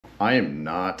I am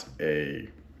not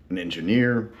an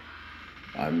engineer.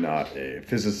 I'm not a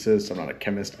physicist. I'm not a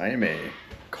chemist. I am a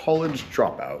college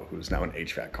dropout who's now an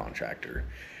HVAC contractor.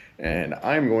 And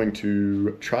I'm going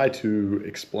to try to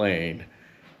explain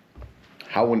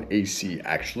how an AC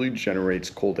actually generates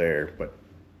cold air, but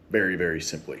very, very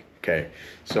simply, okay?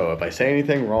 So if I say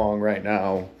anything wrong right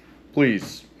now,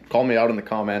 please call me out in the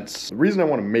comments. The reason I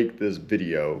want to make this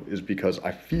video is because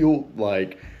I feel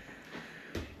like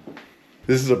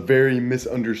this is a very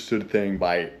misunderstood thing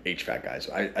by HVAC guys.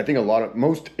 I think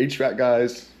most HVAC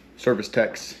guys, service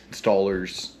techs,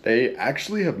 installers, they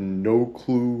actually have no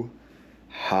clue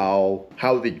how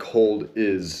the cold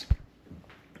is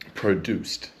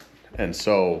produced. And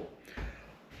so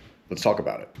let's talk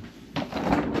about it.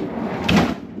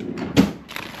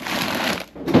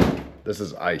 This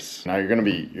is ice. Now you're gonna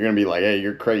be like, hey,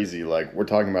 you're crazy. Like, we're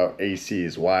talking about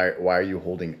ACs. Why are you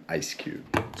holding ice cube?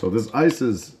 So this ice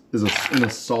is in a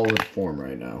solid form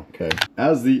right now, okay?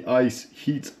 As the ice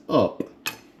heats up,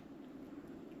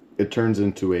 it turns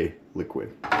into a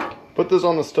liquid. Put this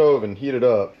on the stove and heat it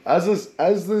up. As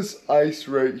this ice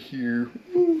right here,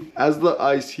 as the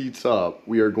ice heats up,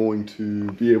 we are going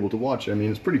to be able to watch it. I mean,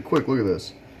 it's pretty quick. Look at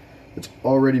this. It's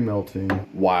already melting.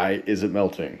 Why is it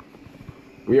melting?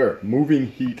 We are moving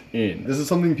heat in. This is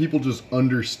something people just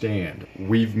understand.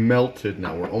 We've melted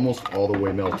now. We're almost all the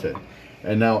way melted.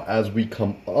 And now as we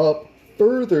come up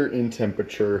further in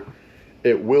temperature,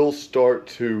 it will start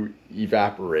to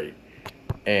evaporate.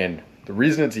 And the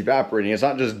reason it's evaporating, it's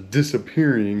not just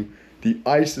disappearing, the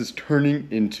ice is turning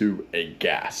into a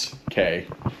gas, okay?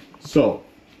 So,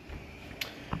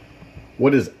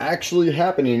 what is actually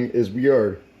happening is we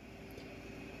are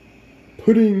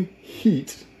putting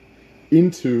heat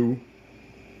into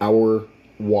our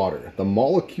water. The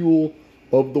molecule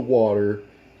of the water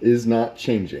is not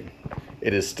changing.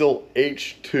 It is still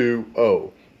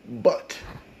H2O, but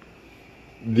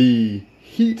the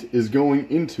heat is going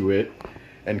into it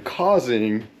and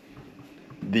causing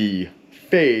the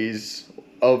phase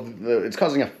of it's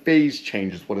causing a phase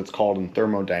change is what it's called in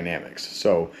thermodynamics.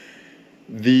 So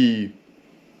the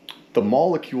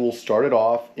molecule started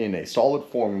off in a solid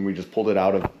form and we just pulled it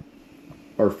out of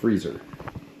our freezer.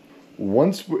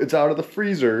 Once it's out of the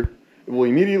freezer, it will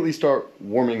immediately start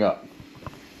warming up.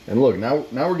 And look, now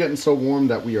we're getting so warm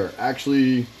that we are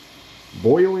actually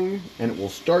boiling and it will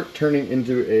start turning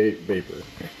into a vapor.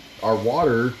 Our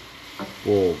water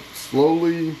will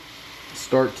slowly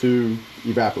start to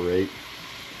evaporate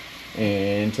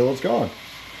until it's gone.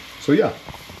 So yeah,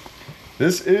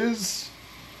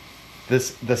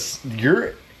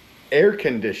 your air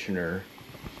conditioner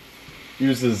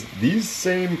uses these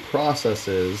same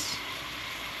processes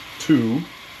to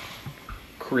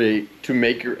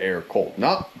make your air cold.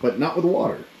 But not with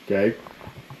water, okay?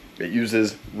 It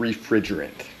uses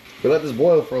refrigerant. If we let this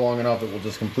boil for long enough, it will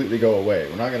just completely go away.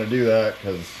 We're not gonna do that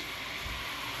because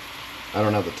I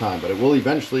don't have the time, but it will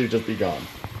eventually just be gone.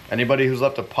 Anybody who's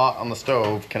left a pot on the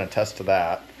stove can attest to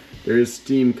that. There is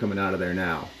steam coming out of there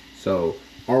now. So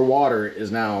our water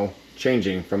is now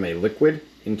changing from a liquid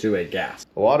into a gas.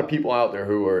 A lot of people out there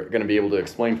who are gonna be able to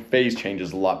explain phase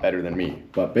changes a lot better than me.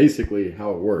 But basically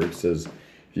how it works is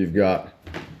if you've got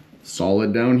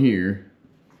solid down here,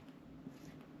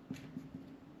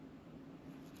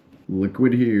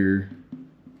 liquid here,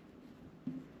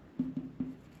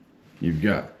 you've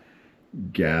got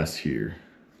gas here.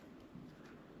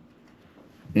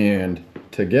 And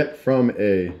to get from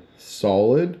a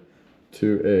solid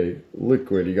to a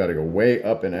liquid, you got to go way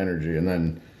up in energy, and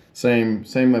then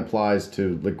same applies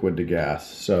to liquid to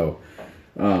gas. So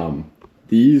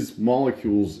these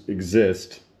molecules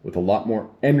exist with a lot more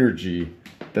energy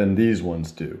than these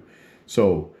ones do.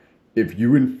 So if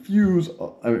you infuse,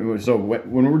 so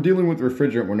when we're dealing with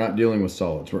refrigerant, we're not dealing with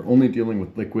solids. We're only dealing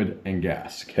with liquid and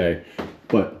gas, okay?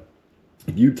 But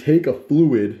if you take a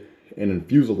fluid and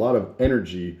infuse a lot of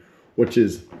energy, which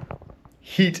is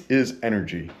heat is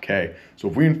energy, okay? So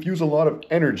if we infuse a lot of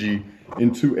energy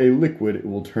into a liquid, it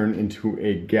will turn into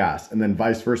a gas. And then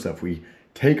vice versa. If we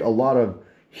take a lot of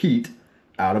heat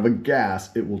out of a gas,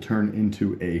 it will turn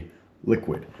into a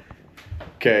liquid.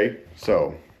 Okay,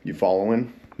 so you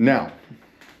following? Now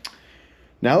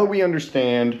that we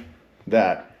understand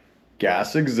that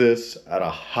gas exists at a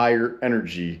higher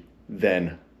energy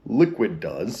than liquid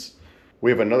does,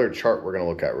 we have another chart we're gonna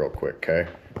look at real quick, okay?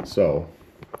 So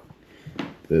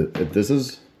this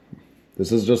is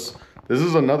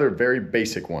another very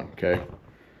basic one, okay?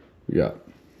 We got,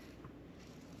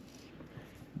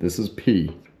 this is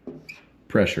P,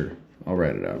 pressure. I'll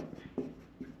write it out.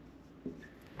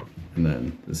 And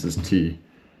then this is T,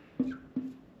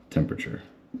 temperature.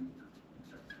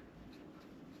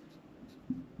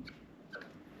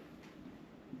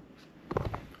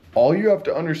 all you have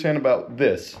to understand about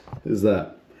this is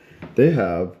that they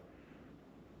have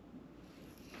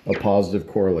a positive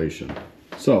correlation.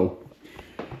 So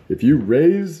if you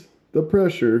raise the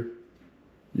pressure,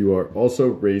 you are also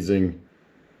raising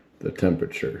the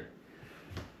temperature,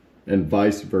 and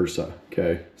vice versa.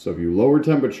 Okay, so if you lower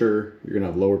temperature, you're gonna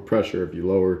have lower pressure. If you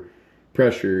lower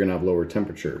pressure, you're gonna have lower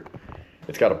temperature.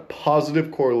 It's got a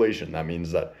positive correlation. That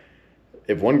means that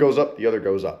if one goes up, the other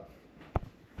goes up.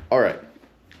 All right,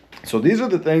 so these are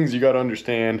the things you got to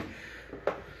understand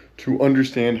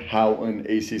how an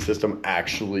AC system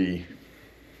actually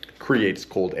creates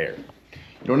cold air.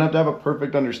 You don't have to have a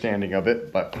perfect understanding of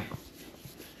it, but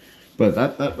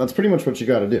that's pretty much what you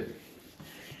got to do.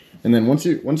 And then once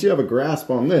you have a grasp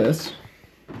on this,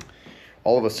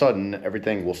 all of a sudden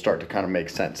everything will start to kind of make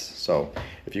sense. So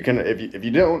if you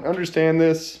don't understand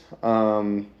this,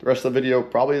 the rest of the video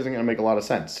probably isn't going to make a lot of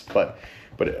sense. But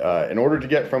in order to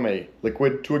get from a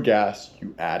liquid to a gas,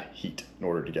 you add heat. In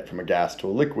order to get from a gas to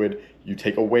a liquid, you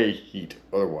take away heat,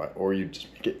 or you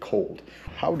just make it cold.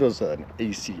 How does an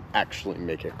AC actually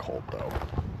make it cold, though?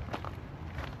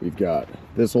 We've got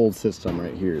this old system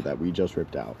right here that we just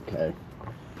ripped out, okay?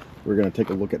 We're gonna take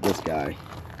a look at this guy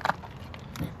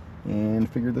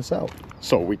and figure this out.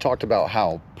 So we talked about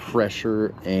how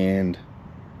pressure and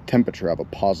temperature have a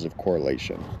positive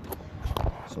correlation.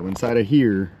 So inside of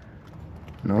here,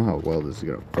 I don't know how well this is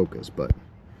gonna focus, but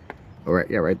all right,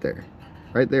 yeah, right there.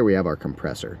 Right there we have our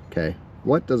compressor, okay?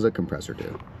 What does a compressor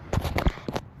do?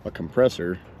 A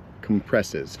compressor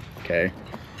compresses, okay?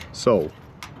 So,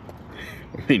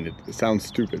 I mean, it sounds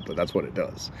stupid, but that's what it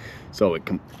does. So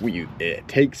it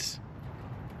takes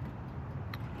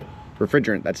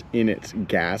refrigerant that's in its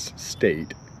gas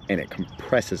state and it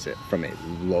compresses it from a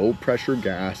low pressure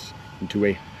gas into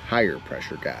a higher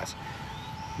pressure gas.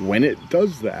 When it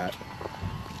does that,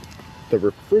 the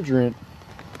refrigerant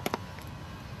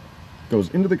goes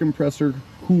into the compressor,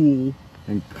 cool,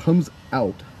 and comes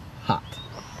out hot.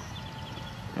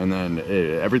 And then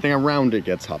everything around it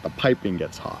gets hot. The piping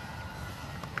gets hot.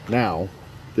 Now,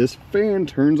 this fan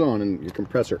turns on and your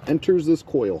compressor enters this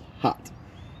coil hot.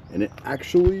 And it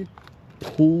actually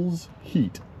pulls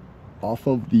heat off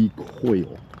of the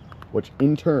coil, which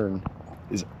in turn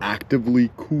is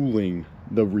actively cooling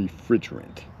the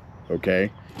refrigerant.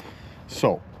 Okay?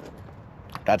 So,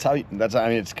 I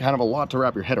mean, it's kind of a lot to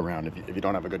wrap your head around if you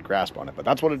don't have a good grasp on it, but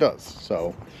that's what it does.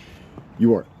 So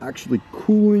you are actually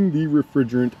cooling the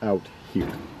refrigerant out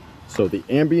here. So the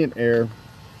ambient air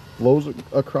flows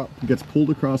across, gets pulled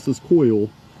across this coil,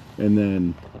 and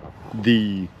then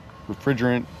the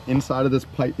refrigerant inside of this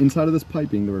piping,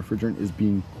 the refrigerant is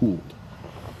being cooled.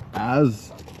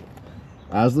 As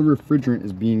the refrigerant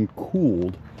is being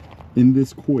cooled in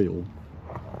this coil,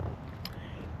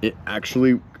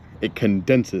 it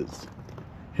condenses,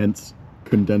 hence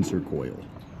condenser coil.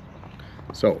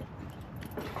 So,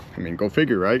 I mean, go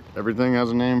figure, right? Everything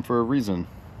has a name for a reason.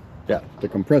 Yeah, the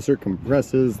compressor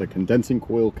compresses, the condensing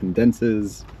coil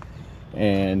condenses,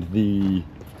 and the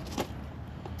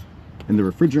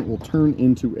refrigerant will turn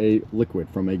into a liquid,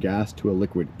 from a gas to a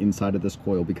liquid inside of this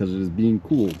coil because it is being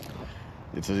cooled.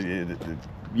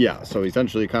 Yeah, so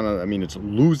essentially it's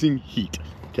losing heat.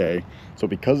 Okay, so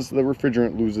because the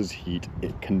refrigerant loses heat,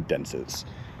 it condenses.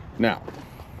 Now,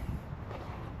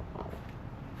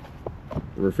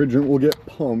 the refrigerant will get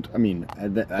pumped. I mean,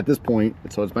 at this point,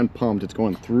 so it's been pumped, it's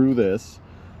going through this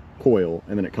coil,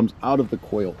 and then it comes out of the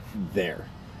coil there.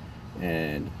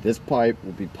 And this pipe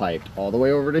will be piped all the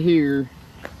way over to here.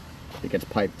 It gets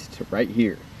piped to right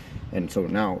here. And so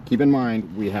now, keep in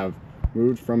mind, we have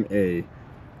moved from a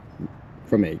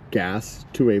gas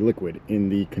to a liquid in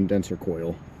the condenser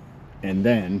coil, and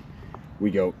then we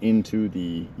go into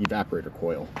the evaporator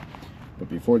coil. But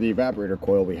before the evaporator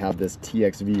coil, we have this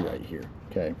TXV right here.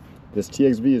 Okay, this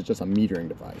TXV is just a metering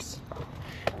device.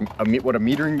 What a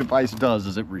metering device does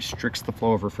is it restricts the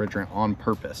flow of refrigerant on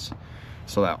purpose,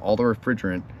 so that all the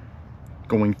refrigerant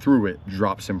going through it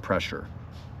drops in pressure.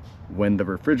 When the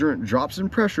refrigerant drops in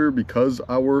pressure, because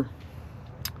our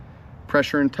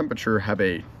pressure and temperature have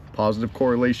a positive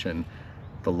correlation,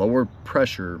 the lower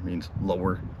pressure means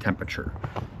lower temperature.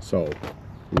 So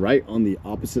right on the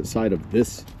opposite side of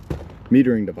this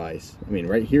metering device, I mean,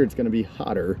 right here it's going to be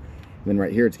hotter, and then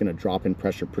right here it's going to drop in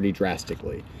pressure pretty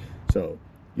drastically. So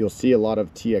you'll see a lot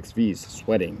of TXVs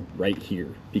sweating right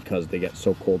here because they get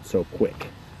so cold so quick.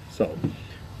 So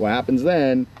what happens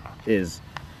then is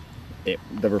the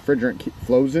refrigerant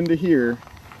flows into here,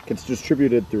 gets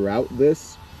distributed throughout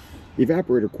this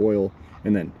evaporator coil,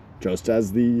 and then just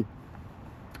as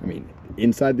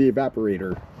inside the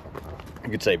evaporator, you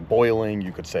could say boiling,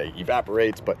 you could say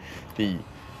evaporates, but the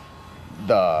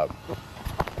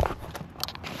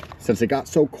since it got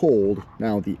so cold,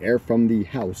 now the air from the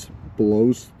house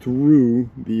blows through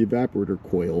the evaporator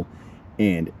coil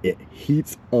and it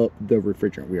heats up the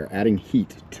refrigerant. We are adding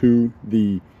heat to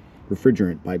the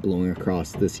refrigerant by blowing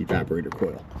across this evaporator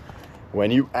coil. When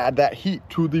you add that heat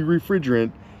to the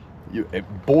refrigerant, it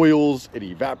boils, it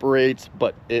evaporates,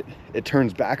 but it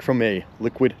turns back from a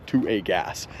liquid to a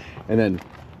gas, and then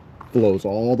flows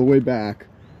all the way back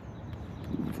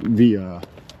via,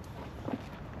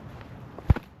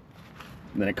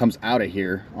 then it comes out of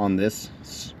here on this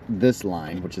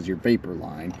line, which is your vapor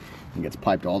line, and gets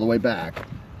piped all the way back,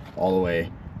 all the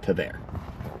way to there.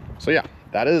 So yeah,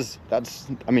 that's,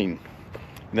 I mean,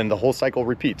 then the whole cycle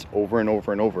repeats over and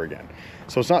over and over again.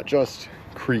 So it's not just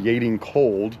creating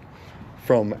cold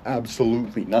from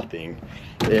absolutely nothing.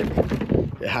 It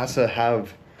has to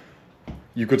have,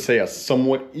 you could say, a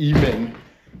somewhat even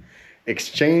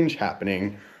exchange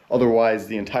happening. Otherwise,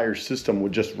 the entire system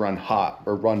would just run hot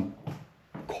or run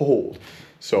cold.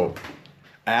 So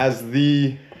as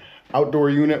the outdoor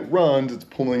unit runs, it's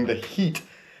pulling the heat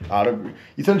out of,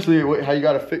 essentially how you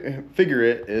got to figure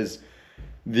it is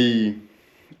the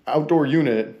outdoor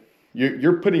unit,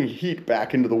 you're putting heat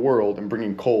back into the world and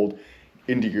bringing cold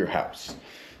into your house.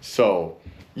 So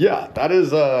yeah, that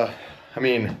is I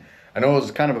mean, I know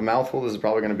it's kind of a mouthful. This is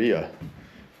probably going to be a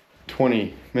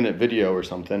 20-minute video or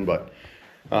something, but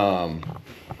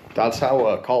that's how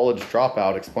a college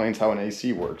dropout explains how an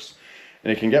AC works.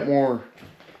 And it can get more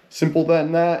simple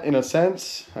than that in a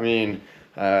sense. I mean,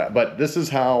 but this is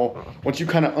how, once you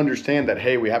kind of understand that,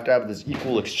 hey, we have to have this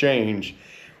equal exchange,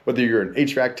 whether you're an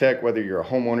HVAC tech, whether you're a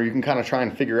homeowner, you can kind of try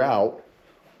and figure out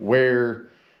where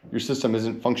your system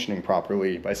isn't functioning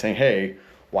properly by saying, hey,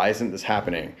 why isn't this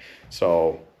happening?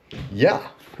 So yeah,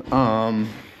 I'm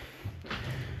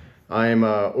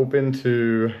open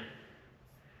to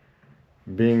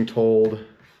being told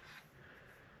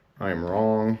I'm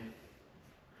wrong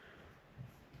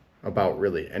about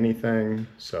really anything.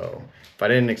 So if I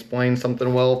didn't explain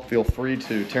something well, feel free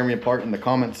to tear me apart in the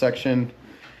comment section.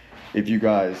 If you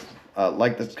guys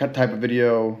like this type of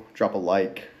video, drop a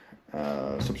like,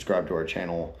 subscribe to our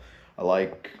channel.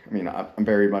 I'm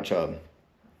very much I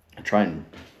try and,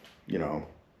 you know,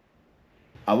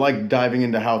 I like diving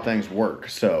into how things work.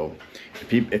 So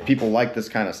if people like this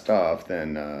kind of stuff,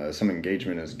 then some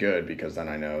engagement is good, because then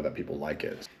I know that people like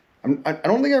it. I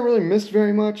don't think I really missed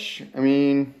very much. I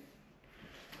mean,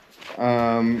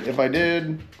 if I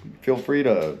did, feel free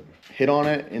to hit on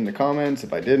it in the comments.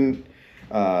 If I didn't,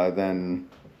 then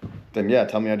yeah,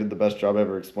 tell me I did the best job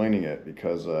ever explaining it,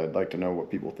 because I'd like to know what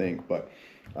people think. But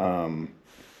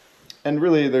and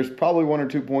really, there's probably 1 or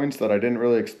 2 points that I didn't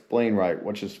really explain right,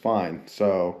 which is fine.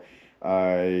 So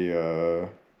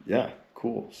yeah,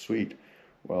 cool, sweet.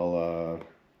 Well,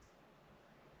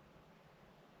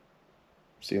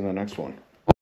 see you in the next one.